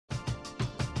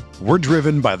We're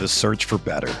driven by the search for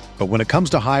better. But when it comes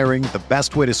to hiring, the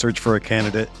best way to search for a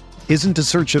candidate isn't to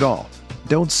search at all.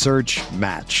 Don't search,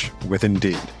 match with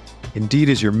Indeed. Indeed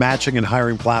is your matching and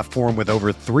hiring platform with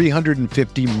over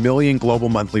 350 million global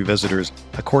monthly visitors,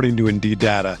 according to Indeed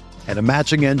data, and a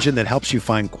matching engine that helps you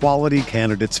find quality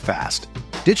candidates fast.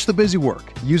 Ditch the busy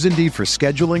work. Use Indeed for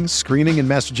scheduling, screening, and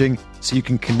messaging so you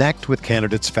can connect with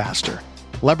candidates faster.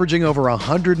 Leveraging over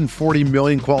 140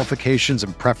 million qualifications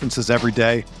and preferences every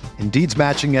day, Indeed's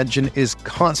matching engine is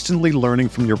constantly learning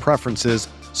from your preferences,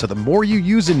 so the more you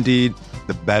use Indeed,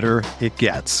 the better it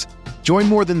gets. Join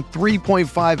more than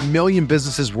 3.5 million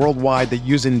businesses worldwide that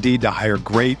use Indeed to hire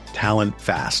great talent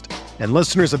fast. And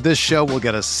listeners of this show will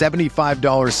get a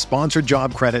 $75 sponsored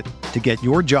job credit to get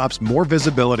your jobs more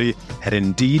visibility at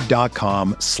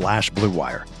Indeed.com/Blue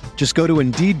Wire. Just go to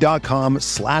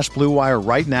Indeed.com/Blue Wire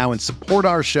right now and support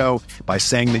our show by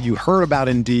saying that you heard about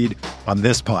Indeed on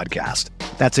this podcast.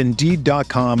 That's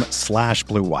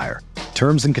Indeed.com/Blue Wire.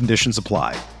 Terms and conditions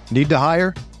apply. Need to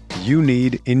hire? You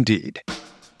need Indeed.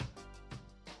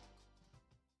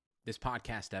 This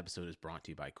podcast episode is brought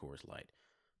to you by Coors Light.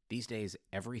 These days,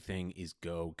 everything is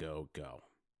go, go, go.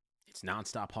 It's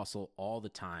nonstop hustle all the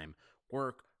time.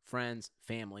 Work, friends,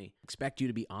 family, expect you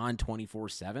to be on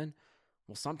 24/7.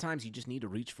 Well, sometimes you just need to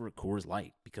reach for a Coors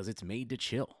Light because it's made to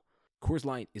chill. Coors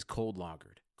Light is cold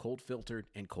lagered, cold filtered,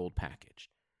 and cold packaged.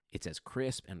 It's as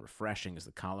crisp and refreshing as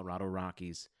the Colorado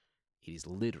Rockies. It is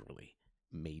literally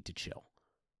made to chill.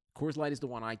 Coors Light is the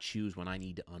one I choose when I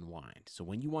need to unwind. So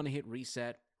when you want to hit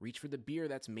reset, reach for the beer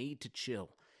that's made to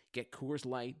chill. Get Coors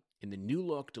Light in the new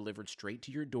look delivered straight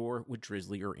to your door with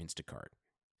Drizzly or Instacart.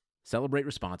 Celebrate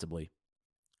responsibly.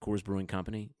 Coors Brewing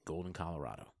Company, Golden,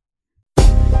 Colorado.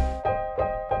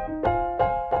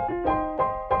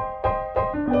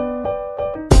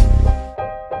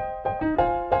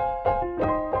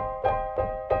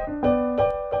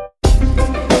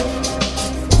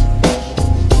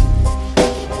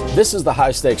 This is the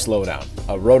High Stakes Lowdown,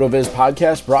 a RotoViz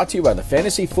podcast brought to you by the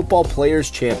Fantasy Football Players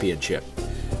Championship.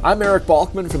 I'm Eric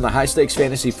Balkman from the High Stakes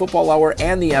Fantasy Football Hour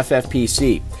and the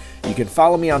FFPC. You can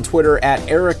follow me on Twitter at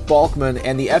Eric Balkman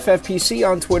and the FFPC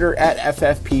on Twitter at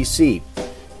FFPC.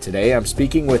 Today I'm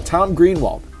speaking with Tom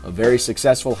Greenwald, a very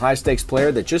successful high stakes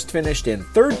player that just finished in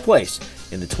third place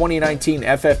in the 2019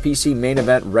 FFPC main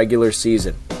event regular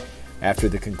season. After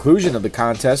the conclusion of the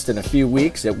contest in a few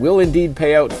weeks, it will indeed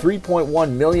pay out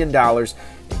 $3.1 million,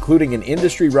 including an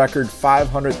industry record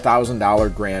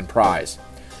 $500,000 grand prize.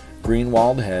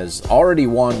 Greenwald has already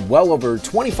won well over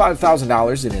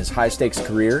 $25,000 in his high-stakes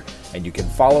career, and you can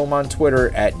follow him on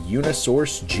Twitter at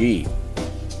UnisourceG.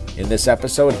 In this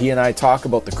episode, he and I talk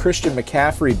about the Christian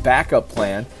McCaffrey backup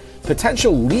plan,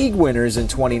 potential league winners in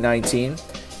 2019,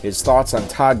 his thoughts on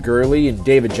Todd Gurley and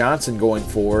David Johnson going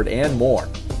forward, and more.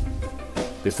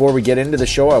 Before we get into the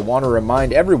show, I want to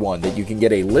remind everyone that you can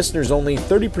get a listeners-only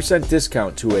 30%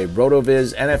 discount to a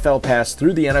RotoViz NFL Pass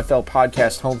through the NFL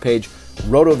Podcast homepage,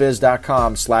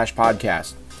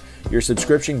 rotoviz.com/podcast. Your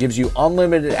subscription gives you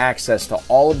unlimited access to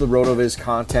all of the RotoViz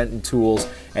content and tools,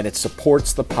 and it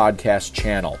supports the podcast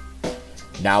channel.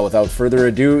 Now, without further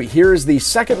ado, here is the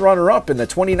second runner-up in the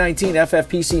 2019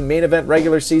 FFPC main event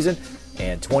regular season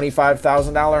and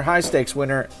 $25,000 high-stakes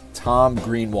winner, Tom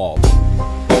Greenwald.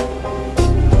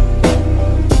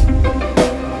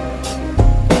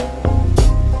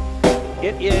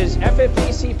 It is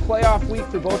FFPC playoff week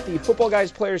for both the Football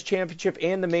Guys Players Championship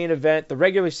and the main event. The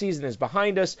regular season is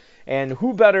behind us, and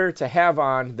who better to have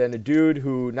on than a dude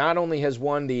who not only has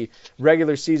won the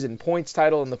regular season points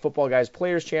title in the Football Guys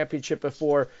Players Championship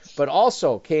before, but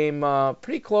also came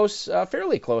pretty close,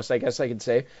 fairly close, I guess I could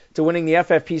say, to winning the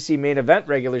FFPC main event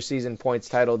regular season points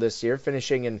title this year,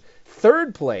 finishing in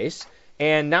third place.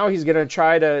 And now he's going to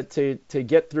try to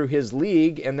get through his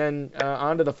league and then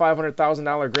on to the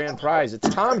 $500,000 grand prize. It's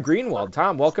Tom Greenwald.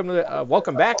 Tom,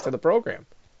 welcome back to the program.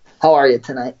 How are you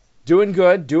tonight? Doing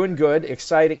good,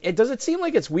 exciting. Does it seem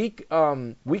like it's week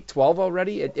 12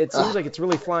 already? It seems like it's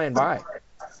really flying by.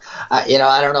 I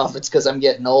don't know if it's because I'm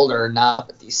getting older or not,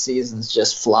 but these seasons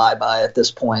just fly by at this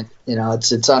point.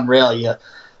 It's unreal. You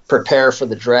prepare for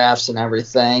the drafts and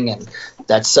everything, and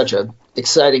that's such a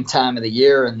exciting time of the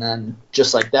year, and then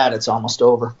just like that, it's almost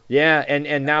over. Yeah,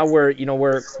 and now we're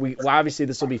obviously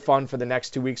this will be fun for the next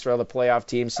 2 weeks for all the playoff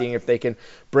teams, seeing if they can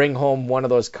bring home one of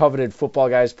those coveted Football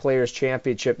Guys Players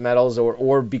Championship medals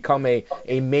or become a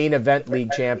main event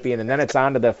league champion, and then it's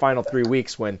on to the final 3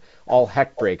 weeks when all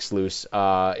heck breaks loose,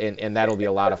 and that'll be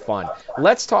a lot of fun.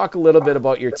 Let's talk a little bit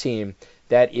about your team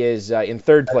that is in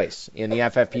third place in the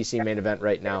FFPC main event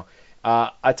right now.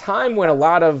 A time when a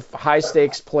lot of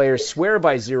high-stakes players swear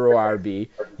by zero RB,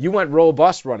 you went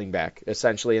robust running back,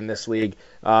 essentially, in this league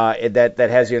that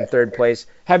has you in third place.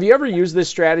 Have you ever used this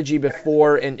strategy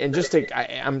before? And just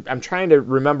I'm trying to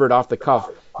remember it off the cuff.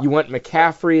 You went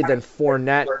McCaffrey, then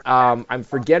Fournette. I'm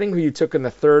forgetting who you took in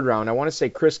the third round. I want to say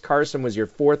Chris Carson was your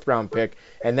fourth-round pick,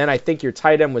 and then I think your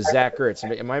tight end was Zach Ertz.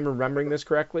 Am I remembering this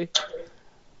correctly?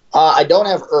 I don't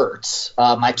have Ertz.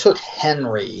 I took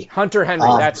Henry. Hunter Henry,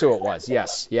 that's who it was.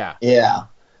 Yes, yeah. Yeah.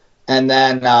 And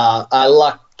then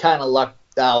I kind of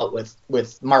lucked out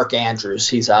with Mark Andrews.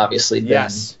 He's obviously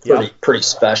been pretty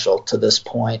special to this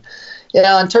point.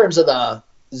 In terms of the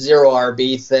zero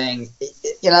RB thing,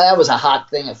 that was a hot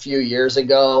thing a few years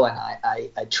ago, and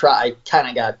I kind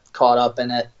of got caught up in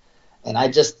it, and I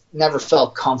just never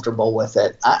felt comfortable with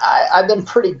it. I've been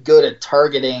pretty good at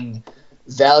targeting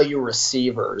value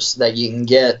receivers that you can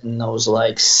get in those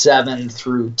 7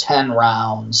 through 10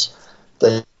 rounds.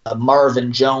 The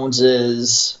Marvin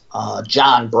Joneses,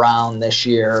 John Brown this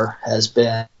year has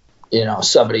been,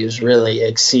 somebody who's really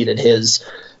exceeded his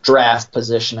draft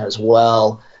position as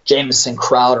well. Jamison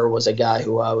Crowder was a guy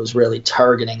who I was really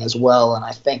targeting as well, and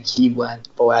I think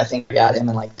I got him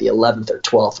in the 11th or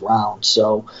 12th round.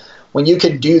 So when you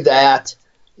can do that,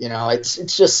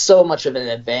 it's just so much of an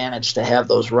advantage to have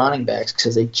those running backs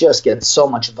because they just get so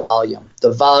much volume.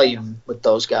 The volume with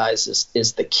those guys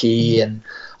is the key, and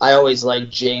I always like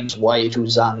James White,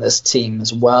 who's on this team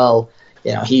as well.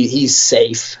 He's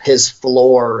safe. His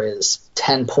floor is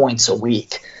 10 points a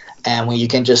week, and when you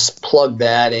can just plug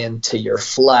that into your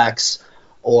flex,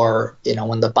 or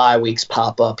when the bye weeks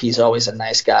pop up, he's always a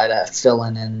nice guy to fill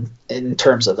in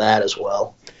terms of that as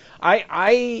well.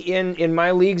 In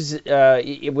my leagues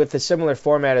with a similar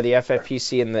format of the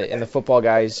FFPC and the football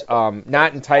guys,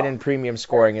 not in tight end premium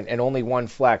scoring and only one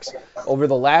flex, over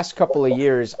the last couple of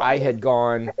years I had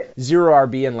gone zero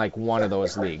RB in one of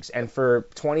those leagues, and for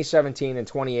 2017 and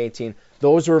 2018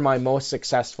 those were my most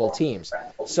successful teams.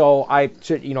 So I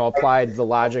applied the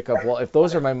logic of, well, if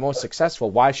those are my most successful,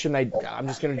 why shouldn't I'm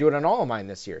just going to do it on all of mine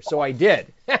this year. So I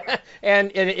did.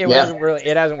 and it hasn't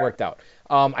worked out.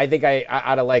 I think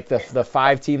out of the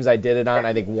 5 teams I did it on,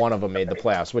 I think one of them made the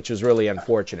playoffs, which is really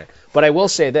unfortunate. But I will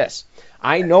say this.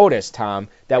 I noticed, Tom,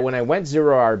 that when I went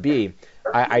zero RB,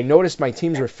 I noticed my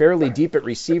teams were fairly deep at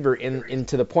receiver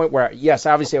into the point where, yes,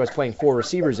 obviously I was playing 4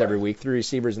 receivers every week, 3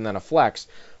 receivers and then a flex.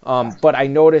 But I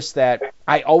noticed that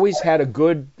I always had a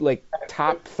good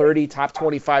top 30, top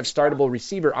 25 startable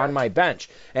receiver on my bench.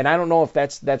 And I don't know if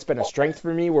that's been a strength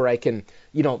for me where I can,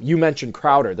 you mentioned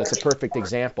Crowder. That's a perfect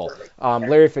example.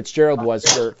 Larry Fitzgerald was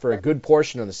for a good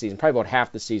portion of the season, probably about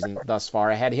half the season thus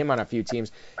far. I had him on a few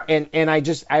teams. And I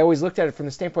always looked at it from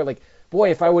the standpoint boy,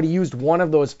 if I would have used one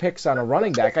of those picks on a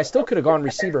running back, I still could have gone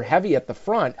receiver heavy at the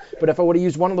front, but if I would have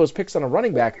used one of those picks on a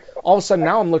running back, all of a sudden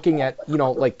now I'm looking at,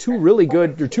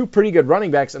 2 pretty good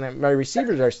running backs, and my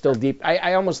receivers are still deep.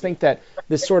 I almost think that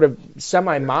this sort of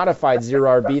semi-modified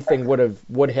zero RB thing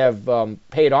would have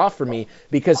paid off for me,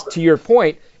 because to your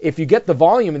point, if you get the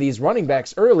volume of these running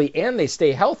backs early and they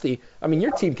stay healthy,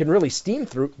 your team can really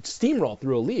steamroll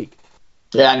through a league.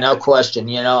 Yeah, no question.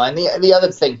 And the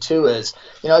other thing too is,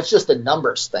 it's just a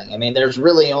numbers thing. There's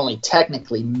really only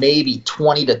technically maybe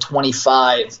 20 to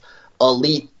 25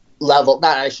 elite level,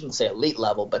 I shouldn't say elite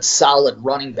level, but solid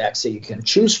running backs that you can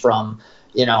choose from,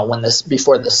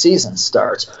 before the season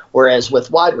starts. Whereas with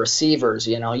wide receivers,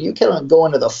 you can go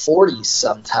into the 40s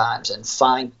sometimes and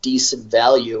find decent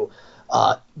value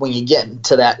when you get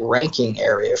into that ranking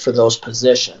area for those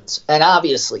positions. And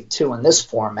obviously, too, in this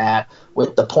format,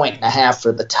 with the 1.5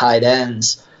 for the tight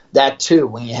ends, that too,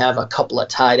 when you have a couple of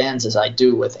tight ends, as I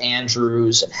do with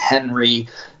Andrews and Henry,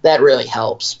 that really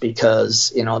helps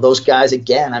because, those guys,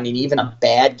 again, even a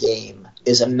bad game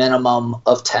is a minimum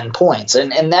of 10 points.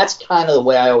 And that's kind of the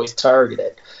way I always target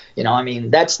it.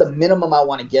 That's the minimum I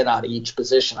want to get out of each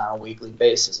position on a weekly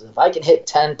basis. If I can hit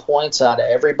 10 points out of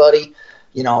everybody,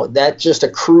 that just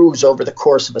accrues over the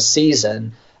course of a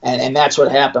season, and that's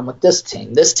what happened with this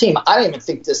team. This team, I don't even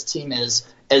think this team is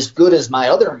as good as my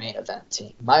other main event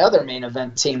team. My other main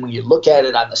event team, when you look at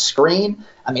it on the screen,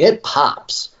 it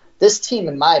pops. This team,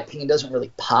 in my opinion, doesn't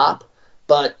really pop,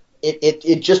 but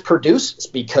it just produces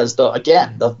because,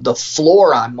 the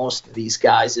floor on most of these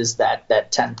guys is that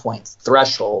 10-point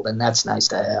threshold, and that's nice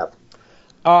to have.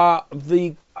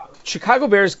 The Chicago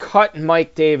Bears cut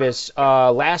Mike Davis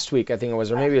last week, I think it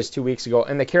was, or maybe it was 2 weeks ago,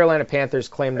 and the Carolina Panthers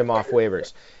claimed him off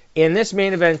waivers. In this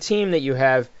main event team that you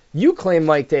have, you claim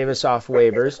Mike Davis off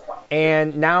waivers,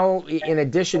 and now, in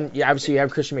addition, obviously you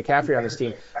have Christian McCaffrey on this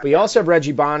team, but you also have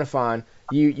Reggie Bonifon.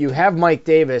 You have Mike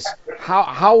Davis.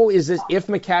 how is this, if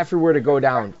McCaffrey were to go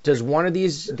down, does one of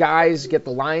these guys get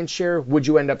the lion's share? Would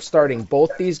you end up starting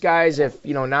both these guys if,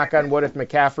 knock on wood, if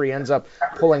McCaffrey ends up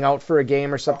pulling out for a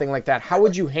game or something like that? How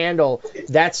would you handle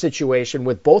that situation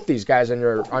with both these guys on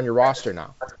your roster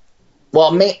now?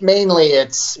 Well, mainly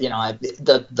it's,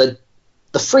 the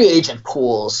free agent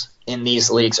pools in these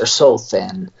leagues are so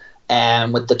thin.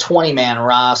 And with the 20-man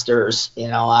rosters,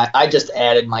 I just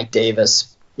added Mike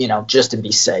Davis, just to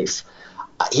be safe.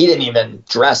 He didn't even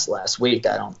dress last week,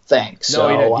 I don't think. So,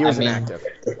 no, he didn't. He was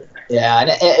inactive. Yeah, and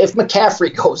if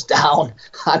McCaffrey goes down,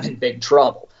 I'm in big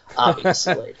trouble,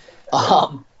 obviously.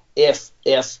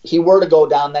 If he were to go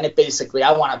down, then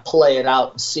I want to play it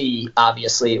out and see.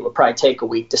 Obviously, it would probably take a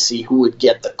week to see who would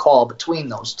get the call between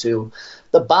those two.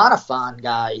 The Bonifant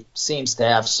guy seems to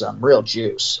have some real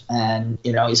juice, and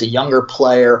he's a younger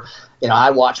player.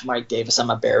 I watch Mike Davis. I'm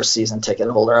a Bears season ticket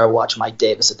holder. I watch Mike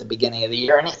Davis at the beginning of the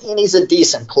year, and he's a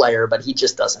decent player, but he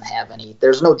just doesn't have any.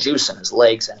 There's no juice in his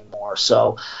legs anymore.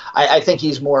 So I think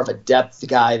he's more of a depth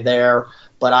guy there.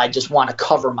 But I just want to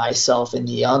cover myself in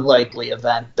the unlikely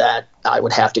event that I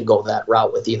would have to go that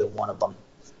route with either one of them.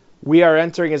 We are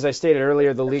entering, as I stated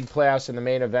earlier, the league playoffs in the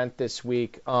main event this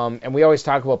week, and we always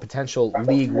talk about potential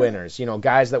league winners,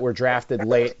 guys that were drafted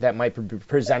late that might be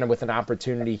presented with an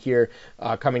opportunity here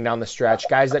coming down the stretch,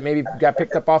 guys that maybe got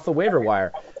picked up off the waiver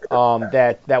wire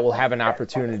that will have an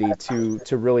opportunity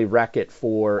to really wreck it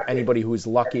for anybody who's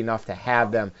lucky enough to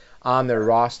have them on their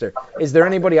roster. Is there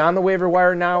anybody on the waiver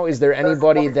wire now? Is there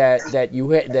anybody that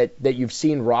you've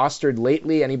seen rostered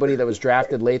lately? Anybody that was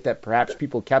drafted late that perhaps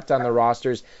people kept on the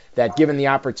rosters that, given the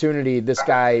opportunity, this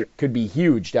guy could be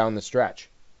huge down the stretch?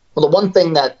 Well, the one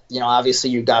thing that,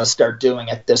 obviously you got to start doing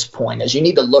at this point is you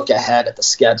need to look ahead at the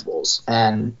schedules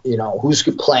and, who's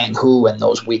playing who in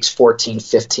those weeks 14,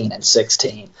 15, and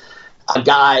 16. A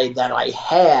guy that I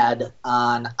had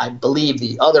on, I believe,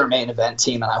 the other main event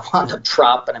team, and I wound up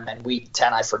dropping him in week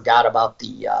 10. I forgot about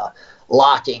the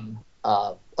locking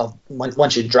of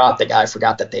once you drop the guy, I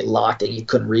forgot that they locked it. You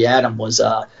couldn't re-add him, was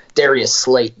Darius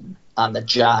Slayton on the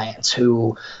Giants,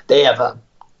 who they have an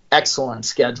excellent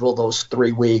schedule those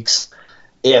 3 weeks.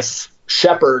 If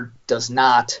Shepard does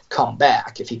not come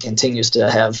back, if he continues to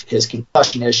have his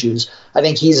concussion issues, I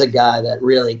think he's a guy that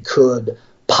really could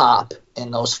pop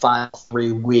in those final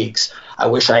 3 weeks. I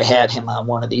wish I had him on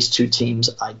one of these two teams.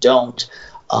 I don't.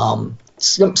 Some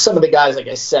of the guys, like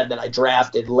I said, that I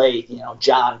drafted late,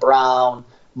 John Brown,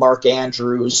 Mark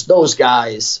Andrews, those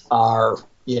guys are,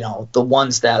 the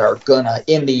ones that are gonna,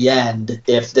 in the end,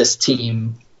 if this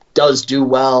team does do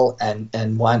well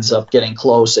and winds up getting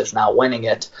close, if not winning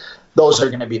it, those are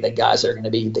going to be the guys that are going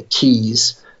to be the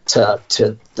keys to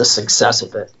the success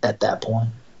of it at that point.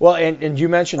 Well, and you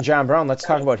mentioned John Brown. Let's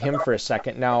talk about him for a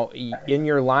second. Now, in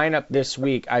your lineup this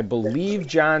week, I believe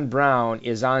John Brown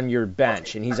is on your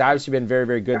bench, and he's obviously been very,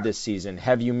 very good this season.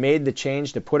 Have you made the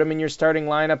change to put him in your starting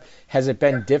lineup? Has it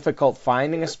been difficult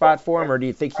finding a spot for him, or do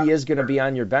you think he is going to be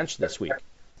on your bench this week?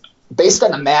 Based on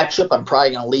the matchup, I'm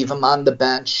probably going to leave him on the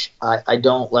bench. I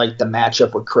don't like the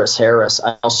matchup with Chris Harris.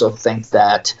 I also think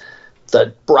that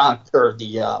the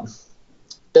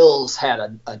Bills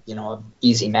had a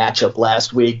easy matchup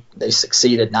last week. They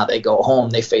succeeded. Now they go home.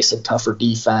 They face a tougher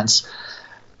defense.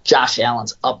 Josh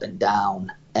Allen's up and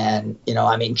down. And,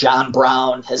 John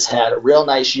Brown has had a real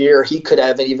nice year. He could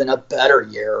have even a better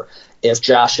year if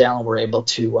Josh Allen were able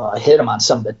to hit him on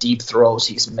some of the deep throws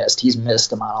he's missed. He's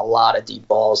missed him on a lot of deep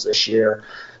balls this year.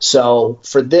 So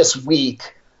for this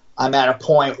week, I'm at a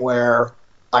point where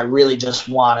I really just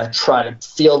want to try to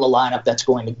field a lineup that's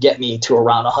going to get me to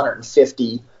around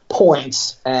 150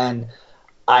 points. And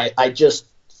I just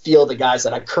feel the guys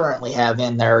that I currently have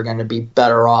in there are going to be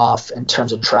better off in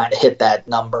terms of trying to hit that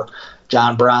number.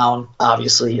 John Brown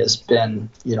obviously has been,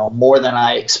 more than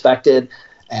I expected,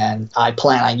 and I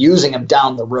plan on using him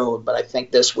down the road. But I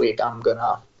think this week I'm going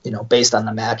to, based on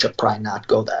the matchup, probably not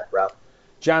go that route.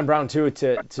 John Brown, too,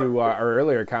 to our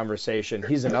earlier conversation,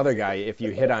 he's another guy. If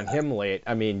you hit on him late,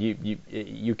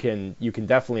 you can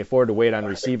definitely afford to wait on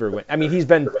receiver. He's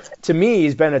been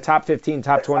a top 15,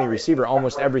 top 20 receiver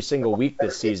almost every single week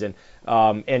this season.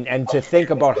 And to think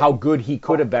about how good he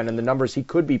could have been and the numbers he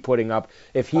could be putting up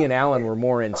if he and Allen were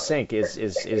more in sync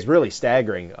is really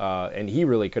staggering. And he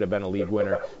really could have been a league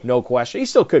winner, no question. He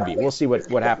still could be. We'll see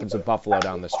what happens with Buffalo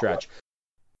down the stretch.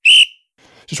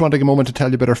 Just want to take a moment to tell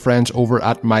you about our friends over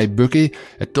at MyBookie.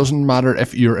 It doesn't matter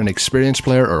if you're an experienced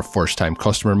player or a first-time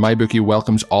customer, MyBookie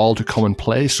welcomes all to come and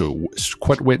play, so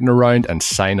quit waiting around and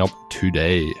sign up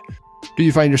today. Do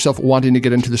you find yourself wanting to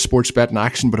get into the sports betting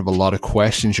action but have a lot of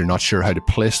questions? You're not sure how to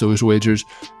place those wagers?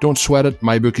 Don't sweat it.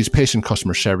 MyBookie's patient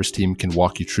customer service team can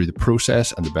walk you through the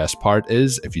process, and the best part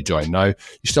is, if you join now,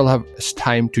 you still have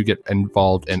time to get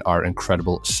involved in our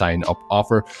incredible sign-up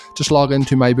offer. Just log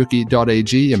into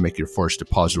mybookie.ag and make your first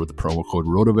deposit with the promo code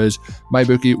RotoViz.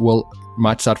 MyBookie will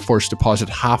match that first deposit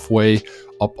halfway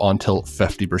up until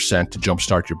 50% to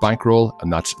jumpstart your bankroll,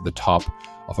 and that's the top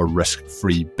of a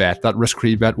risk-free bet. That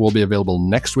risk-free bet will be available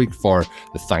next week for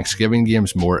the Thanksgiving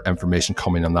games. More information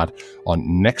coming on that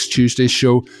on next Tuesday's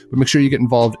show. But make sure you get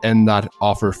involved in that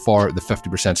offer for the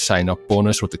 50% sign-up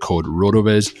bonus with the code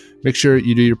RotoViz. Make sure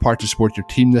you do your part to support your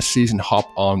team this season. Hop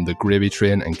on the gravy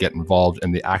train and get involved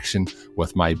in the action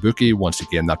with MyBookie. Once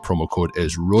again, that promo code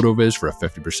is RotoViz for a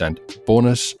 50%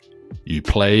 bonus. You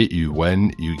play, you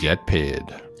win, you get paid.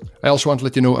 I also want to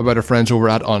let you know about our friends over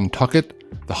at Untuckit.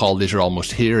 The holidays are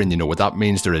almost here, and you know what that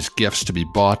means. There is gifts to be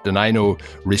bought, and I know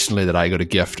recently that I got a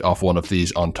gift off one of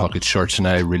these Untuckit shirts, and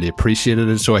I really appreciated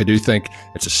it. So I do think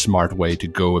it's a smart way to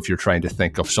go if you're trying to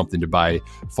think of something to buy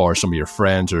for some of your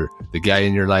friends or the guy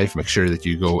in your life. Make sure that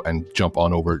you go and jump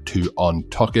on over to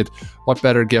Untuckit. What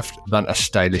better gift than a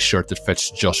stylish shirt that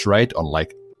fits just right?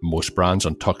 Unlike most brands,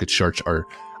 Untuckit shirts are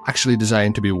actually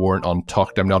designed to be worn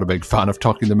untucked. I'm not a big fan of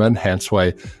tucking them in, hence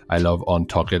why I love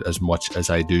Untuckit as much as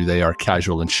I do. They are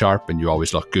casual and sharp, and you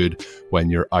always look good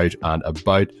when you're out and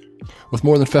about. With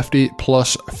more than 50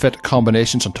 plus fit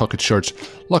combinations, Untuckit shirts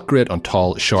look great on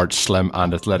tall, short, slim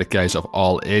and athletic guys of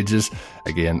all ages.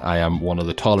 Again, I am one of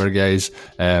the taller guys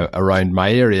around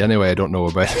my area anyway. I don't know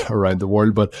about around the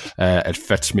world, but it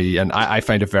fits me, and I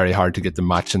find it very hard to get the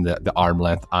match in the arm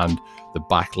length and the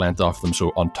back length of them,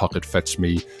 so Untuckit fits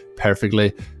me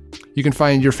perfectly. You can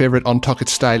find your favourite Untuckit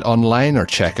style online or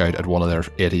check out at one of their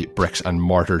 80 bricks and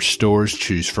mortar stores.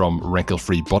 Choose from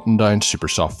wrinkle-free button-downs, super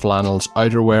soft flannels,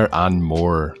 outerwear and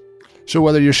more. So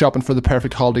whether you're shopping for the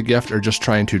perfect holiday gift or just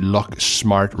trying to look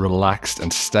smart, relaxed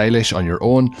and stylish on your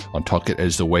own, Untuckit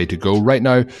is the way to go. Right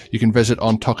now, you can visit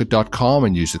untuckit.com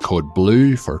and use the code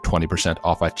BLUE for 20%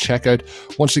 off at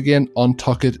checkout. Once again,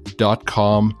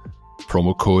 untuckit.com.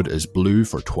 Promo code is BLUE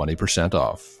for 20%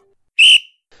 off.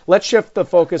 Let's shift the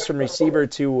focus from receiver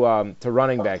to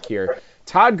running back here.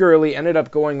 Todd Gurley ended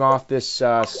up going off this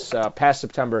past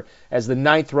September as the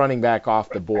 9th running back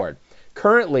off the board.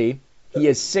 Currently, he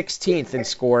is 16th in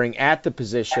scoring at the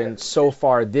position so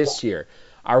far this year.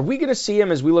 Are we going to see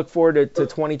him, as we look forward to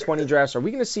 2020 drafts, are we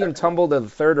going to see him tumble to the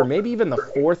 3rd or maybe even the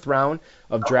 4th round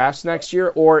of drafts next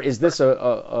year? Or is this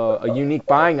a unique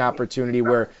buying opportunity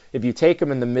where if you take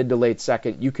him in the mid to late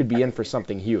 2nd, you could be in for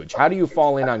something huge? How do you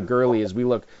fall in on Gurley as we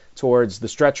look towards the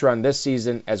stretch run this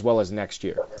season as well as next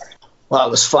year? Well, it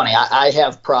was funny.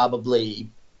 I probably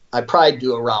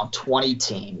do around 20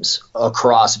 teams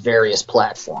across various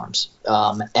platforms.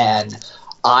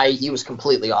 He was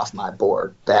completely off my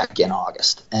board back in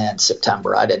August and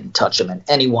September. I didn't touch him in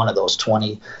any one of those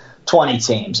 20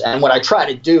 teams. And what I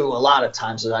try to do a lot of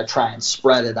times is I try and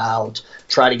spread it out,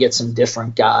 try to get some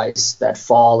different guys that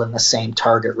fall in the same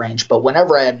target range. But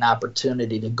whenever I had an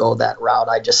opportunity to go that route,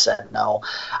 I just said no.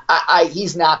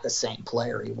 He's not the same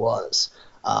player he was.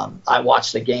 I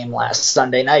watched the game last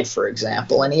Sunday night, for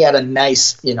example, and he had a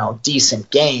nice,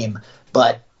 decent game,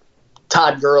 but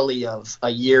Todd Gurley of a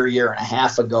year and a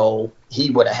half ago,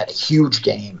 he would have had a huge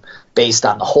game based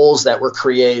on the holes that were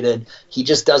created. He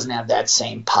just doesn't have that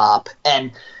same pop.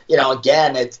 And,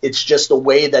 again, it's just the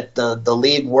way that the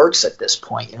league works at this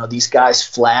point. These guys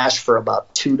flash for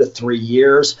about 2 to 3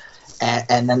 years,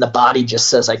 and then the body just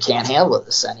says, I can't handle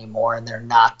this anymore, and they're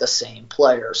not the same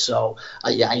player. So,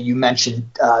 you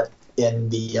mentioned in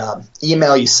the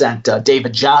email you sent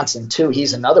David Johnson, too.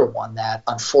 He's another one that,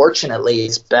 unfortunately,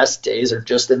 his best days are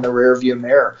just in the rearview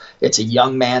mirror. It's a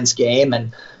young man's game,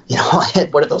 and,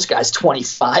 what are those guys,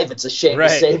 25? It's a shame to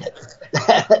say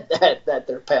that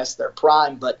they're past their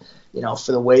prime, but,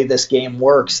 for the way this game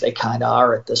works, they kind of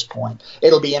are at this point.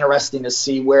 It'll be interesting to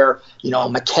see where,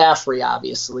 McCaffrey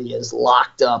obviously is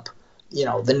locked up,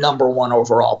 the number 1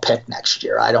 overall pick next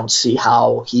year. I don't see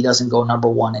how he doesn't go number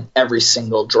 1 in every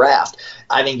single draft.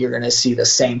 I think you're going to see the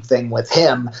same thing with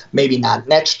him, maybe not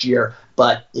next year,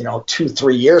 but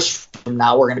 2-3 years from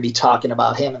now, we're going to be talking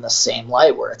about him in the same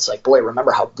light where it's like, boy,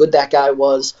 remember how good that guy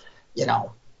was,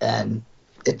 and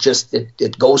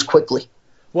it goes quickly.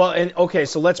 Well, and okay,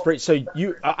 so let's break. So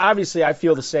you obviously, I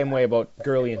feel the same way about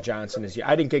Gurley and Johnson as you.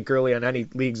 I didn't get Gurley on any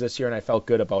leagues this year, and I felt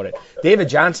good about it. David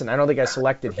Johnson, I don't think I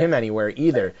selected him anywhere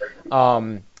either.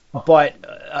 But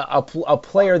a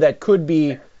player that could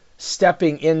be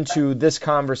stepping into this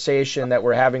conversation that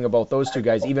we're having about those two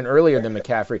guys even earlier than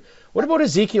McCaffrey. What about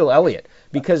Ezekiel Elliott?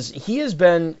 Because he has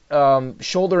been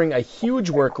shouldering a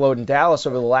huge workload in Dallas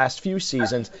over the last few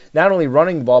seasons, not only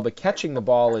running the ball but catching the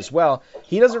ball as well.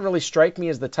 He doesn't really strike me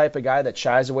as the type of guy that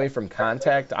shies away from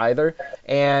contact either.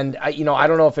 And I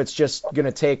don't know if it's just going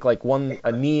to take like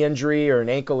a knee injury or an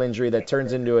ankle injury that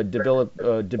turns into a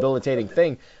debilitating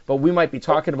thing. But we might be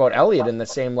talking about Elliott in the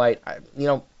same light.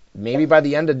 Maybe by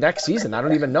the end of next season, I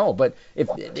don't even know. But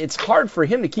it's hard for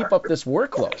him to keep up this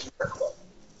workload.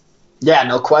 Yeah,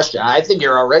 no question. I think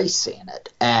you're already seeing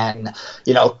it. And,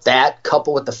 that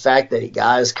coupled with the fact that he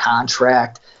got his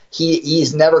contract,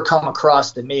 he's never come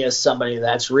across to me as somebody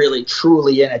that's really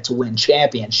truly in it to win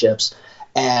championships.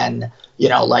 And,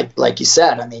 like you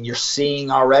said, I mean, you're seeing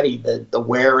already the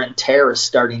wear and tear is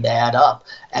starting to add up.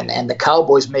 And the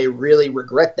Cowboys may really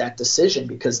regret that decision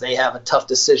because they have a tough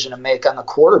decision to make on the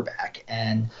quarterback.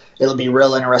 And it'll be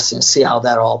real interesting to see how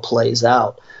that all plays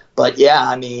out. But yeah,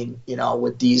 I mean,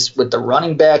 with the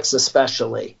running backs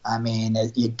especially, I mean,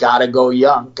 you got to go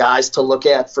young. Guys to look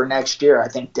at for next year, I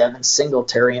think Devin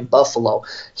Singletary in Buffalo,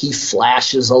 he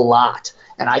flashes a lot.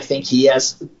 And I think he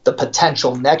has the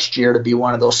potential next year to be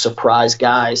one of those surprise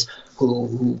guys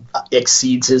who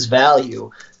exceeds his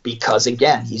value because,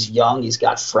 again, he's young, he's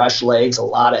got fresh legs, a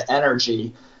lot of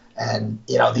energy. And,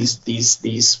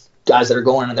 these guys that are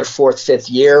going in their fourth, fifth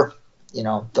year,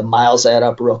 the miles add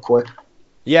up real quick.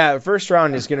 Yeah, first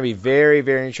round is going to be very,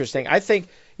 very interesting. I think,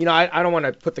 I don't want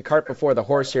to put the cart before the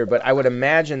horse here, but I would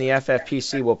imagine the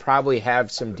FFPC will probably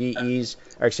have some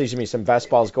some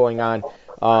best balls going on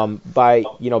by,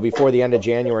 before the end of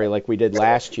January like we did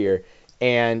last year.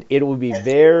 And it will be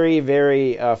very,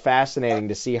 very fascinating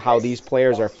to see how these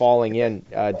players are falling in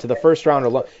to the first round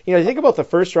alone. Think about the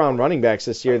first round running backs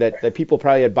this year that people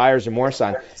probably had buyer's remorse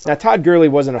on. Now, Todd Gurley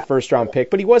wasn't a first round pick,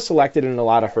 but he was selected in a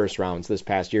lot of first rounds this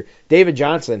past year. David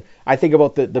Johnson, I think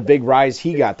about the big rise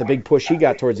he got, the big push he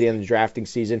got towards the end of the drafting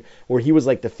season, where he was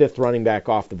like the fifth running back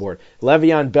off the board.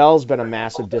 Le'Veon Bell's been a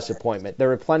massive disappointment. There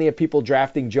were plenty of people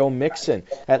drafting Joe Mixon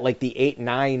at like the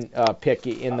 8-9 pick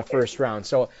in the first round.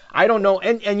 So I don't know.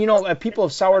 And people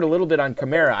have soured a little bit on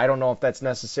Kamara. I don't know if that's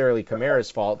necessarily Kamara's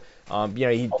fault.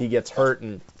 He gets hurt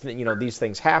and, these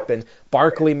things happen.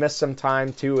 Barkley missed some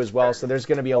time, too, as well. So there's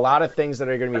going to be a lot of things that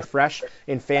are going to be fresh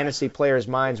in fantasy players'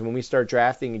 minds when we start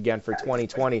drafting again for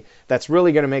 2020. That's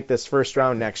really going to make this first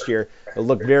round next year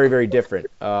look very, very different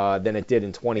than it did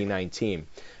in 2019.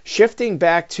 Shifting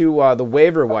back to the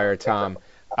waiver wire, Tom.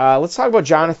 Let's talk about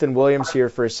Jonathan Williams here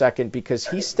for a second because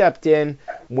he stepped in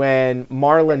when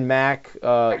Marlon Mack,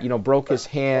 broke his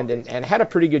hand and had a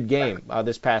pretty good game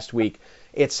this past week.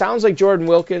 It sounds like Jordan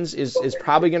Wilkins is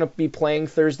probably going to be playing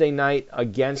Thursday night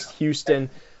against Houston.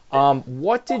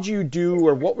 What did you do,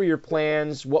 or what were your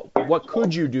plans? What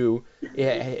could you do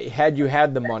had you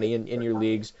had the money in your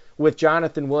leagues with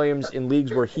Jonathan Williams in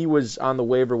leagues where he was on the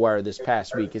waiver wire this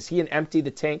past week? Is he an empty the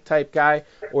tank type guy,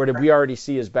 or did we already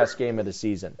see his best game of the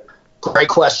season? Great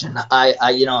question.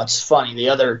 It's funny. The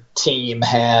other team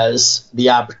has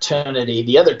the opportunity.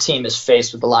 The other team is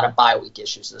faced with a lot of bye week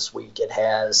issues this week. It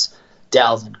has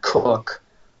Dalvin Cook,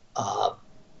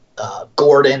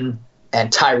 Gordon,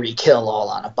 and Tyreek Hill all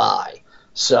on a bye.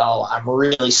 So I'm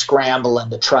really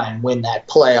scrambling to try and win that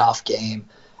playoff game.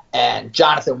 And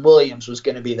Jonathan Williams was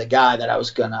going to be the guy that I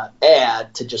was going to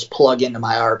add to just plug into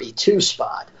my RB2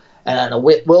 spot. And then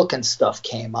the Wilkins stuff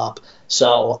came up.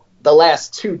 So the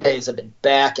last 2 days have been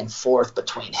back and forth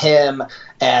between him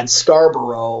and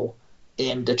Scarborough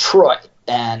in Detroit.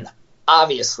 And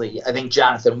obviously, I think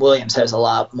Jonathan Williams has a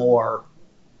lot more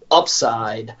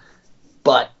upside.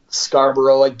 But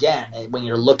Scarborough, again, when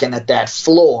you're looking at that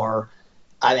floor,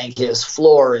 I think his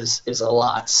floor is a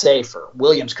lot safer.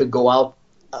 Williams could go out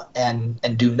and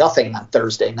do nothing on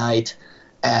Thursday night,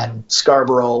 and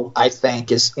Scarborough, I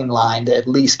think, is in line to at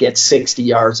least get 60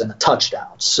 yards and a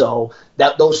touchdown. So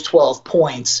those 12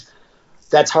 points,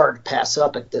 that's hard to pass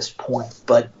up at this point.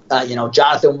 But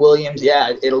Jonathan Williams,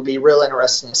 yeah, it'll be real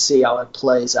interesting to see how it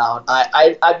plays out.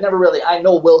 I've never really, I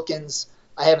know Wilkins,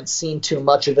 I haven't seen too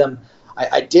much of him.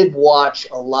 I did watch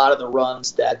a lot of the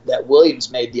runs that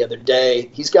Williams made the other day.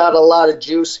 He's got a lot of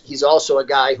juice. He's also a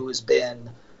guy who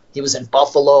he was in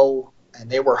Buffalo,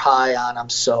 and they were high on him.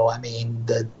 So, I mean,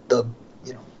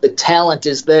 the talent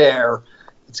is there.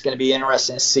 It's going to be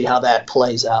interesting to see how that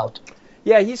plays out.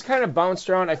 Yeah, he's kind of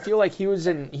bounced around. I feel like he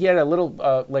had a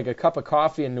little, like a cup of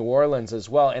coffee in New Orleans as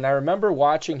well. And I remember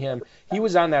watching him. He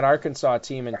was on that Arkansas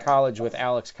team in college with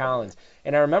Alex Collins.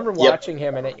 And I remember watching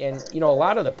him, and a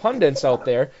lot of the pundits out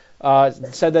there,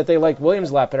 said that they liked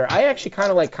Williams a lot better. I actually kind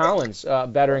of like Collins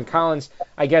better. And Collins,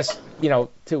 I guess, you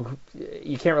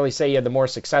can't really say he had the more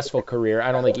successful career.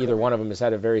 I don't think either one of them has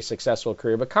had a very successful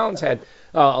career. But Collins had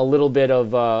a little bit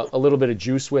of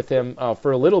juice with him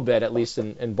for a little bit, at least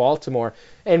in Baltimore.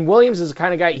 And Williams is the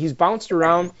kind of guy, he's bounced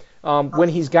around. When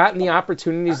he's gotten the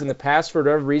opportunities in the past, for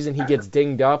whatever reason, he gets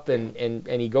dinged up and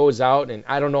he goes out. And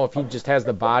I don't know if he just has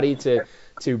the body to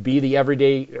be the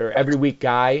everyday or every week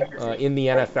guy in the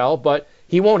NFL, but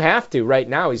he won't have to right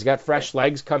now. He's got fresh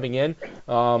legs coming in,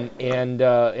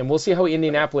 and we'll see how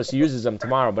Indianapolis uses them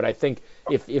tomorrow. But I think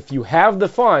if you have the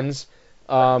funds,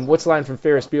 what's the line from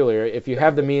Ferris Bueller? If you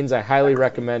have the means, I highly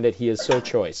recommend it. He is so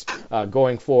choice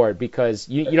going forward, because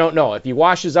you don't know. If he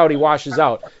washes out, he washes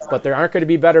out. But there aren't going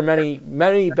to be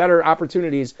many better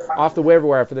opportunities off the waiver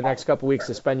wire for the next couple weeks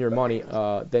to spend your money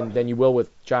than you will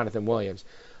with Jonathan Williams.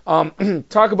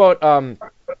 Talk about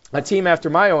a team after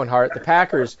my own heart, the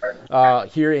Packers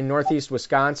here in Northeast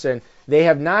Wisconsin. They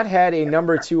have not had a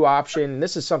number 2 option, and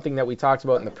this is something that we talked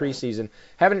about in the preseason.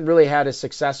 Haven't really had a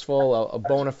successful, a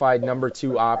bona fide number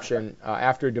 2 option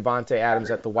after Davante Adams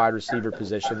at the wide receiver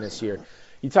position this year.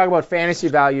 You talk about fantasy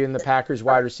value in the Packers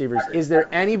wide receivers. Is there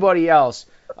anybody else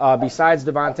besides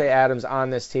Davante Adams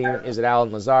on this team? Is it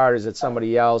Allen Lazard? Is it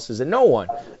somebody else? Is it no one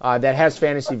that has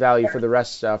fantasy value for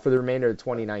the remainder of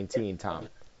 2019, Tom?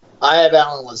 I have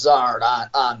Allen Lazard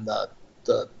on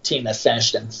the team that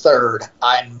finished in 3rd.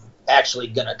 I'm actually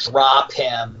going to drop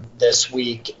him this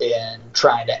week in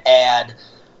trying to add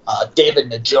David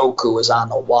Njoku is on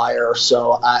the wire,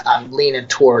 so I'm leaning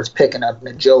towards picking up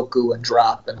Njoku and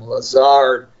dropping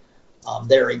Lazard.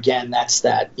 There again, that's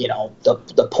that,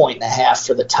 the point and a half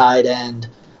for the tight end.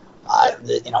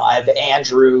 I have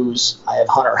Andrews, I have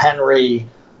Hunter Henry.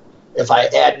 If I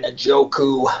add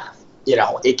Njoku,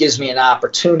 it gives me an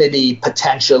opportunity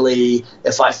potentially,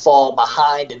 if I fall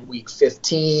behind in week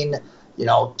 15,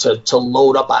 to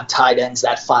load up on tight ends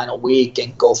that final week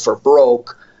and go for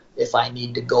broke if I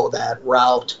need to go that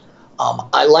route.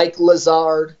 I like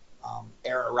Lazard.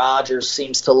 Aaron Rodgers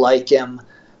seems to like him,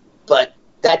 but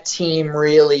that team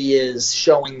really is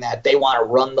showing that they want to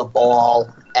run the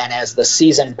ball. And as the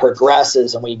season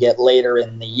progresses and we get later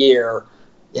in the year,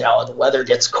 the weather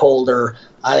gets colder,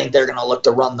 I think they're going to look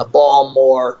to run the ball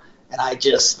more. And I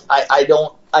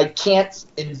can't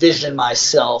envision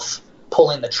myself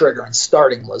pulling the trigger and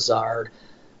starting Lazard.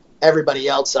 Everybody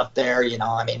else up there,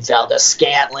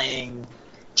 Valdez-Scantling,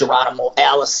 Geronimo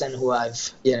Allison, who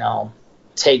I've,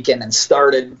 taken and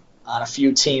started on a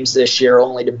few teams this year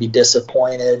only to be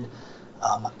disappointed.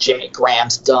 Jimmy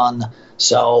Graham's done.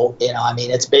 So,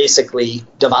 it's basically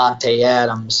Davante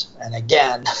Adams. And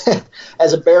again,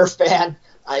 as a Bear fan,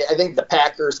 I think the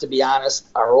Packers, to be honest,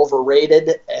 are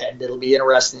overrated, and it'll be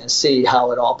interesting to see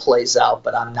how it all plays out.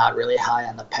 But I'm not really high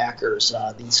on the Packers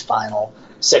these final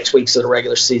 6 weeks of the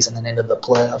regular season and into the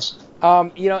playoffs.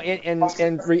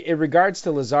 In regards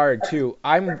to Lazard too,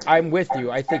 I'm with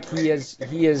you. I think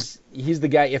he's the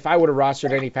guy. If I would have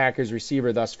rostered any Packers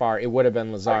receiver thus far, it would have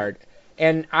been Lazard.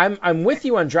 And I'm with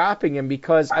you on dropping him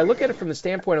because I look at it from the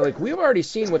standpoint of we've already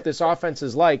seen what this offense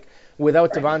is like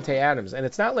without Davante Adams, and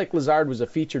it's not like Lazard was a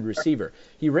featured receiver.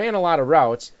 He ran a lot of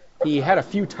routes. He had a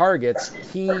few targets.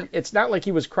 It's not like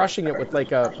he was crushing it with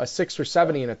a 6 or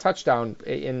 70 and a touchdown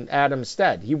in Adams'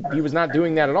 stead. He was not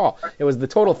doing that at all. It was the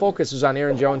total focus was on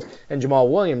Aaron Jones and Jamal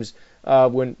Williams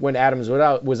when Adams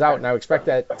was out, and I would expect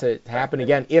that to happen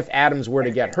again if Adams were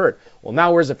to get hurt. Well,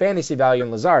 now where's the fantasy value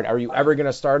in Lazard? Are you ever going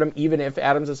to start him even if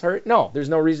Adams is hurt? No, there's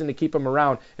no reason to keep him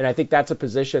around, and I think that's a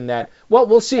position that, well,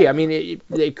 we'll see. I mean,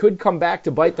 it could come back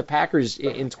to bite the Packers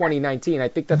in 2019. I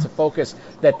think that's a focus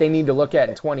that they need to look at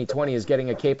in 2020 is getting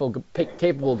a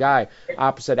capable guy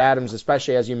opposite Adams,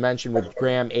 especially as you mentioned with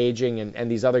Graham aging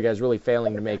and these other guys really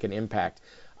failing to make an impact.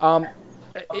 On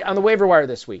the waiver wire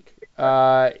this week,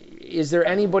 is there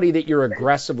anybody that you're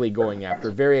aggressively going after?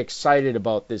 Very excited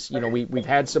about this. We've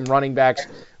had some running backs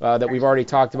that we've already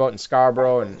talked about in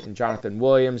Scarborough and Jonathan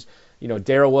Williams.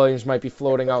 Darrell Williams might be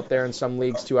floating out there in some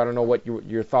leagues too. I don't know what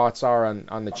your thoughts are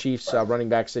on the Chiefs running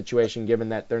back situation, given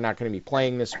that they're not going to be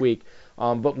playing this week.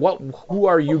 But who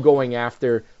are you going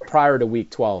after prior to Week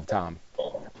 12, Tom?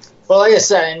 Well, like I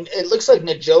said, it looks like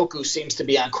Njoku seems to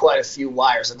be on quite a few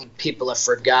wires. I think people have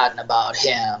forgotten about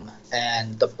him.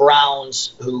 And the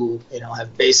Browns, who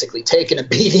have basically taken a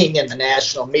beating in the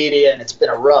national media, and it's been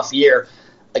a rough year.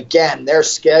 Again, their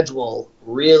schedule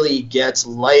really gets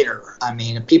lighter. I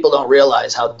mean, people don't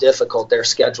realize how difficult their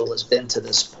schedule has been to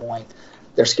this point.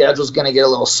 Their schedule is going to get a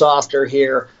little softer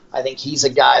here. I think he's a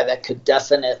guy that could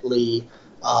definitely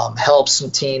help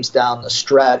some teams down the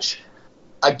stretch.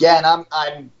 again,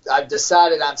 I've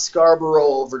decided on Scarborough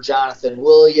over Jonathan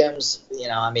Williams.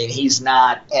 He's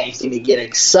not anything to get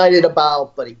excited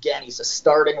about, but again, he's a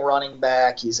starting running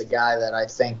back. He's a guy that I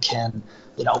think can,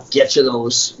 get you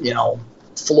those,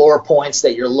 floor points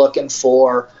that you're looking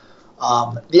for.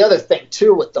 The other thing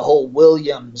too with the whole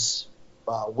Williams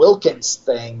Wilkins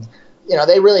thing,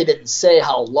 they really didn't say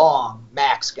how long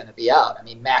Mac's going to be out. I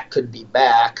mean, Mac could be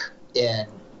back in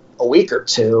a week or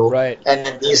two, right? And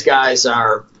then these guys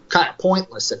are kind of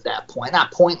pointless at that point.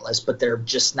 Not pointless, but they're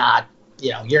just not.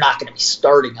 You're not going to be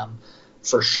starting them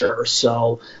for sure.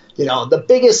 So, the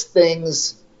biggest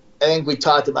things, I think we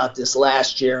talked about this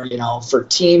last year. For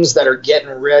teams that are getting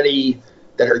ready,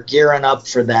 that are gearing up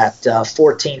for that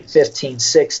 14, 15,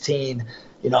 16.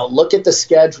 Look at the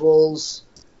schedules.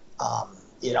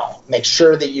 Make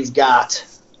sure that you've got,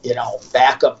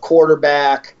 backup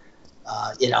quarterback.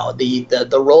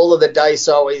 The roll of the dice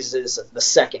always is the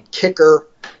second kicker.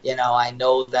 I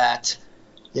know that,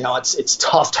 it's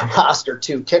tough to roster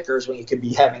two kickers when you could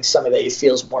be having somebody that you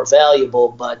feel is more valuable.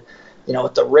 But,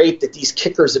 at the rate that these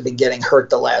kickers have been getting hurt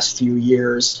the last few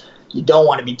years, you don't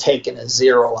want to be taking a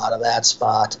zero out of that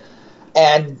spot.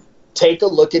 And take a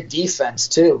look at defense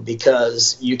too,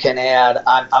 because you can add.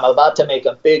 I'm about to make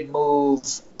a big move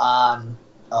on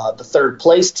the third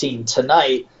place team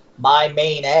tonight. My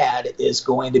main ad is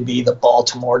going to be the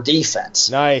Baltimore defense.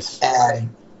 Nice.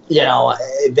 And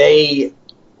they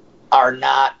are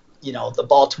not the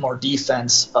Baltimore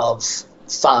defense of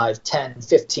 5, 10,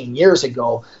 15 years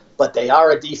ago, but they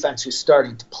are a defense who's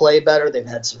starting to play better. They've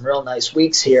had some real nice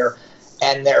weeks here,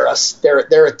 and they're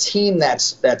a team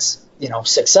that's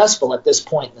successful at this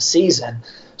point in the season.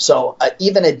 So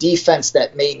even a defense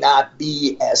that may not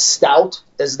be as stout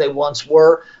as they once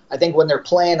were, I think when they're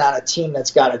playing on a team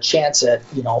that's got a chance at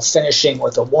finishing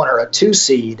with a 1 or a 2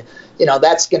 seed,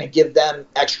 that's going to give them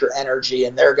extra energy,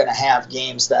 and they're going to have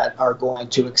games that are going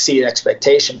to exceed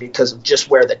expectation because of just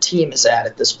where the team is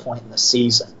at this point in the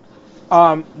season.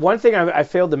 One thing I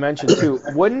failed to mention too,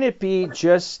 wouldn't it be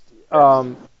just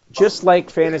like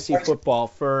fantasy football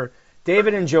for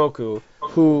David Njoku,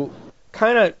 who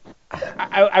kind of,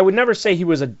 I would never say he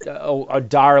was a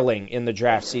darling in the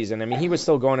draft season. I mean, he was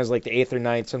still going as like the 8th or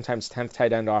 9th, sometimes 10th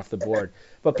tight end off the board.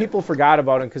 But people forgot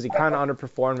about him because he kind of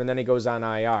underperformed, and then he goes on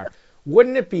IR.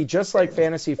 Wouldn't it be just like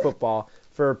fantasy football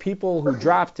for people who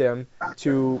dropped him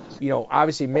to,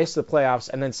 obviously miss the playoffs,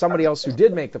 and then somebody else who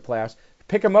did make the playoffs,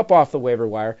 pick him up off the waiver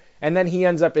wire, and then he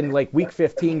ends up in like week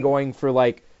 15 going for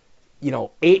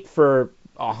 8 for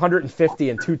 150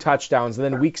 and 2 touchdowns, and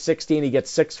then week 16 he gets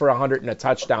 6 for 100 and a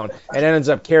touchdown, and ends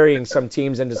up carrying some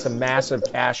teams into some massive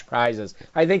cash prizes.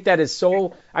 I think that is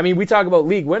so. I mean, we talk about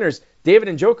league winners. David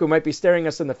Njoku might be staring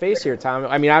us in the face here, Tom.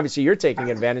 I mean, obviously you're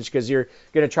taking advantage because you're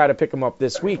going to try to pick him up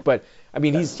this week, but I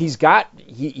mean, he's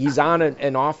on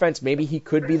an offense. Maybe he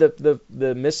could be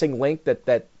the missing link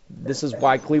that this is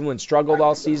why Cleveland struggled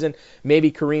all season. Maybe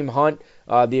Kareem Hunt,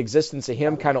 the existence of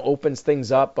him kind of opens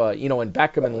things up, and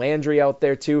Beckham and Landry out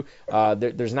there too.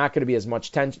 There's not going to be as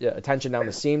much attention down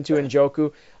the seam to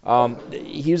Njoku.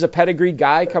 He was a pedigreed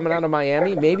guy coming out of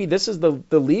Miami. Maybe this is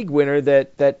the league winner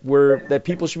that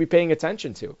people should be paying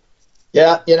attention to.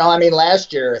 Yeah,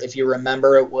 last year, if you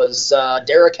remember, it was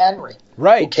Derrick Henry,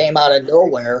 right, who came out of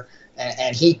nowhere,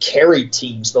 and he carried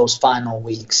teams those final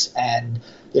weeks. And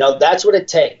that's what it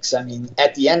takes. I mean,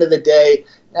 at the end of the day,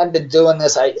 I've been doing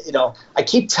this. I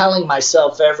keep telling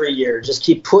myself every year, just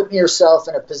keep putting yourself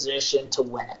in a position to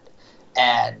win it.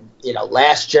 And,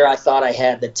 last year I thought I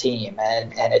had the team,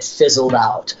 and it fizzled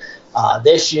out.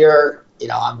 This year,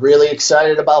 I'm really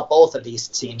excited about both of these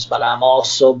teams, but I'm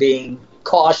also being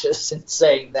cautious in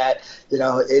saying that,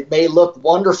 it may look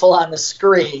wonderful on the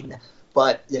screen,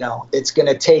 but, it's going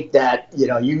to take that,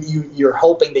 you're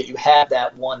hoping that you have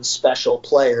that one special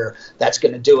player that's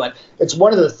going to do it. It's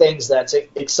one of the things that's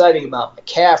exciting about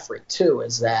McCaffrey, too,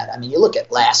 is that, I mean, you look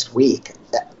at last week,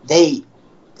 they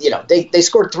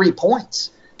scored 3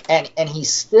 points, and he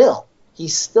still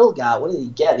got, what did he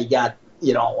get? He got,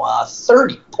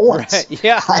 30 points. Right.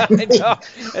 Yeah, I know.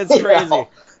 It's crazy.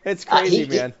 It's crazy,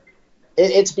 man.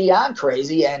 It's beyond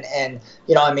crazy, and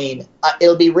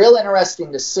it'll be real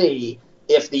interesting to see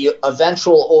if the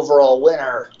eventual overall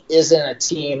winner isn't a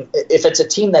team. If it's a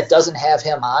team that doesn't have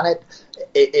him on it,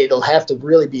 it'll have to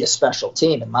really be a special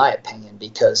team, in my opinion,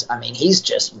 because he's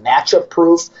just matchup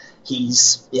proof.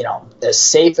 He's as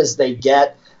safe as they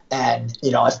get, And,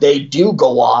 if they do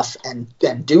go off and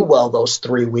do well those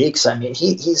 3 weeks, I mean,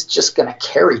 he's just going to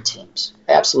carry teams,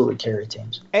 absolutely carry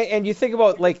teams. And you think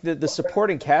about like the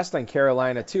supporting cast on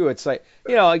Carolina too. It's like,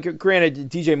 granted,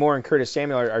 DJ Moore and Curtis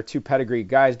Samuel are two pedigree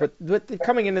guys, but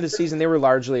coming into the season, they were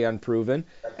largely unproven.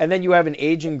 And then you have an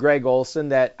aging Greg Olsen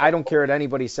that I don't care what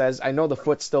anybody says. I know the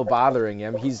foot's still bothering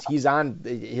him. He's on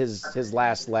his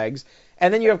last legs.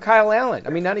 And then you have Kyle Allen. I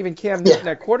mean, not even Cam Newton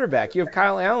at quarterback. You have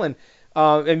Kyle Allen.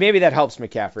 And maybe that helps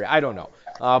McCaffrey. I don't know.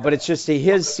 But it's just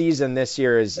his season this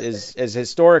year is as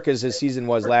historic as his season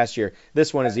was last year.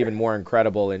 This one is even more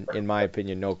incredible, in my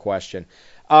opinion, no question.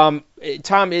 Tom,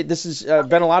 this has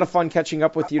been a lot of fun catching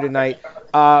up with you tonight.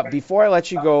 Before I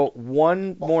let you go,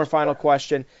 one more final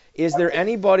question. Is there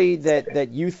anybody that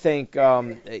you think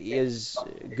is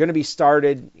going to be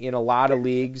started in a lot of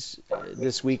leagues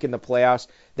this week in the playoffs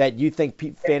that you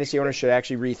think fantasy owners should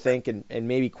actually rethink and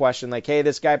maybe question, like, hey,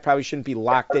 this guy probably shouldn't be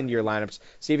locked into your lineups.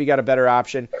 See if you got a better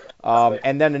option.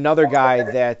 And then another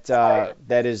guy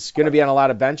that is going to be on a lot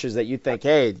of benches that you think,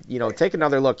 hey, take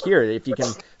another look here. If you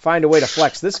can find a way to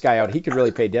flex this guy out, he could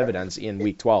really pay dividends in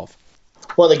Week 12.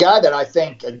 Well, the guy that I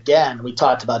think, again, we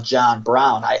talked about John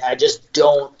Brown. I just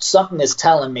don't. Something is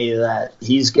telling me that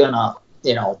he's gonna,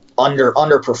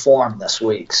 underperform this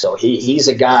week. So he's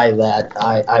a guy that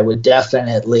I would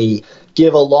definitely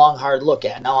give a long, hard look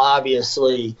at. Now,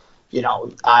 obviously,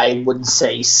 I wouldn't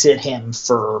say sit him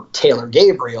for Taylor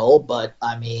Gabriel, but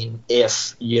I mean,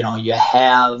 if you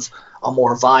have a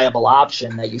more viable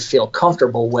option that you feel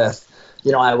comfortable with,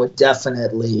 I would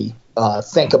definitely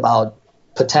think about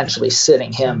potentially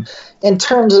sitting him. In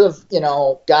terms of,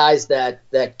 guys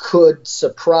that could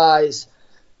surprise,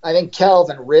 I think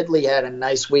Calvin Ridley had a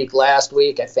nice week last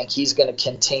week. I think he's going to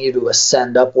continue to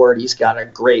ascend upward. He's got a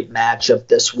great matchup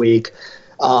this week.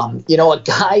 A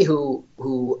guy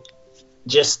who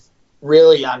just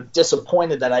really, I'm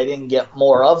disappointed that I didn't get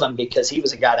more of him because he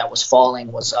was a guy that was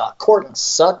falling, was Courtland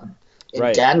Sutton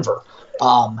in Denver.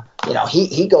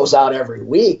 He goes out every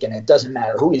week, and it doesn't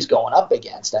matter who he's going up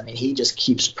against. I mean, he just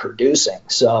keeps producing.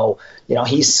 So,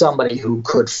 he's somebody who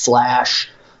could flash,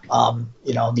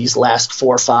 these last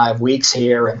 4 or 5 weeks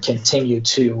here and continue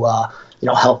to,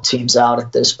 help teams out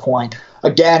at this point.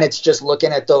 Again, it's just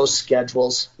looking at those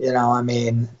schedules. I'll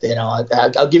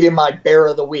give you my bear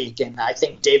of the week, and I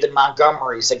think David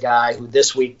Montgomery's a guy who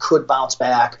this week could bounce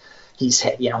back. He's,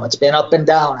 it's been up and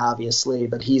down, obviously,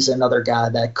 but he's another guy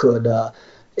that could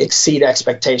exceed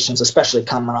expectations, especially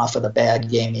coming off of the bad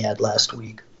game he had last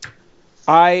week.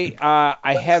 I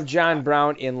have John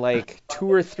Brown in like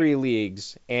 2 or 3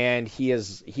 leagues, and he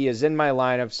is in my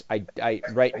lineups. I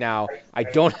right now I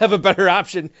don't have a better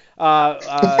option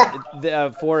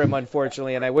for him,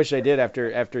 unfortunately, and I wish I did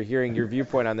after hearing your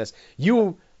viewpoint on this.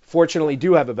 You fortunately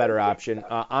do have a better option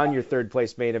on your third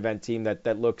place main event team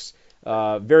that looks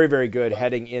very, very good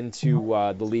heading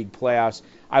into the league playoffs.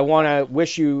 I want to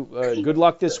wish you good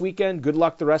luck this weekend. Good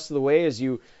luck the rest of the way as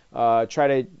you try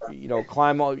to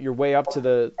climb your way up to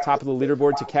the top of the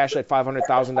leaderboard to cash that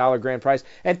 $500,000 grand prize.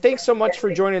 And thanks so much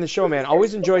for joining the show, man.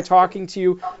 Always enjoy talking to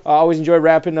you. Always enjoy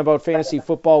rapping about fantasy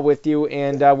football with you.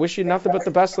 And wish you nothing but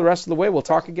the best the rest of the way. We'll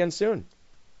talk again soon.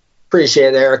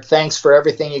 Appreciate it, Eric. Thanks for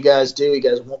everything you guys do. You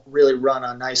guys really run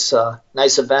a nice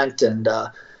event, and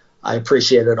I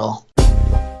appreciate it all.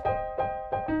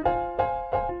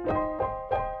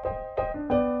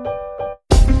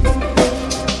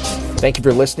 Thank you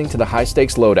for listening to the High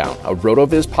Stakes Lowdown, a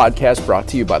RotoViz podcast brought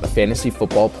to you by the Fantasy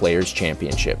Football Players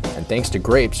Championship. And thanks to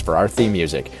Grapes for our theme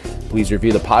music. Please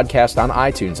review the podcast on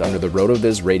iTunes under the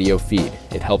RotoViz radio feed.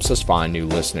 It helps us find new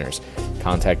listeners.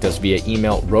 Contact us via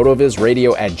email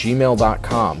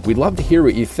rotovizradio@gmail.com. We'd love to hear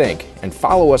what you think, and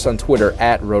follow us on Twitter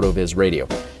 @RotoVizRadio.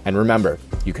 And remember,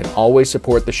 you can always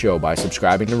support the show by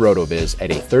subscribing to RotoViz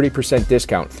at a 30%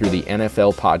 discount through the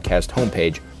NFL podcast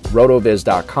homepage,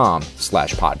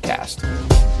 rotoviz.com/podcast.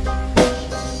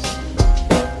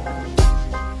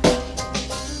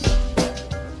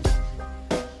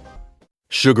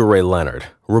 Sugar Ray Leonard,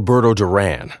 Roberto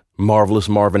Duran, Marvelous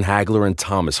Marvin Hagler, and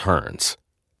Thomas Hearns.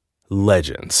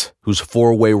 Legends, whose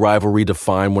four-way rivalry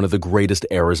defined one of the greatest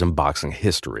eras in boxing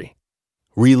history.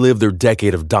 Relive their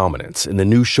decade of dominance in the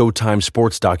new Showtime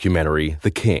sports documentary,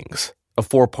 The Kings, a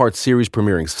 4-part series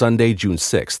premiering Sunday, June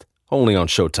 6th, only on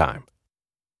Showtime.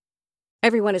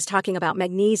 Everyone is talking about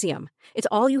magnesium. It's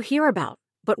all you hear about.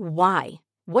 But why?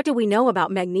 What do we know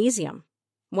about magnesium?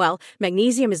 Well,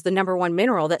 magnesium is the #1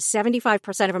 mineral that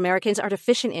 75% of Americans are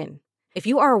deficient in. If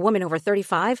you are a woman over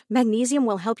 35, magnesium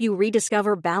will help you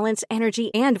rediscover balance,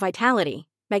 energy, and vitality.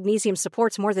 Magnesium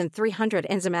supports more than 300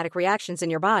 enzymatic reactions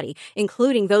in your body,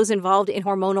 including those involved in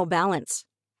hormonal balance.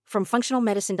 From functional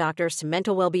medicine doctors to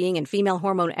mental well-being and female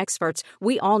hormone experts,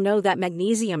 we all know that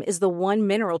magnesium is the one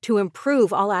mineral to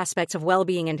improve all aspects of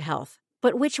well-being and health.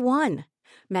 But which one?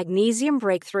 Magnesium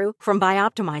Breakthrough from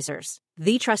Bioptimizers,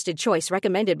 the trusted choice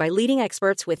recommended by leading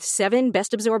experts with 7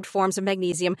 best-absorbed forms of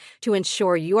magnesium to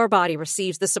ensure your body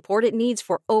receives the support it needs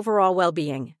for overall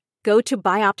well-being. Go to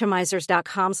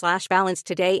bioptimizers.com/balance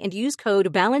today and use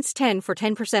code BALANCE10 for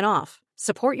 10% off.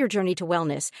 Support your journey to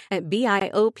wellness at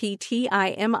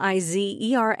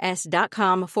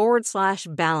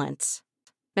bioptimizers.com/balance.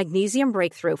 Magnesium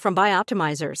Breakthrough from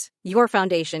Bioptimizers, your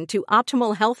foundation to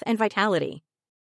optimal health and vitality.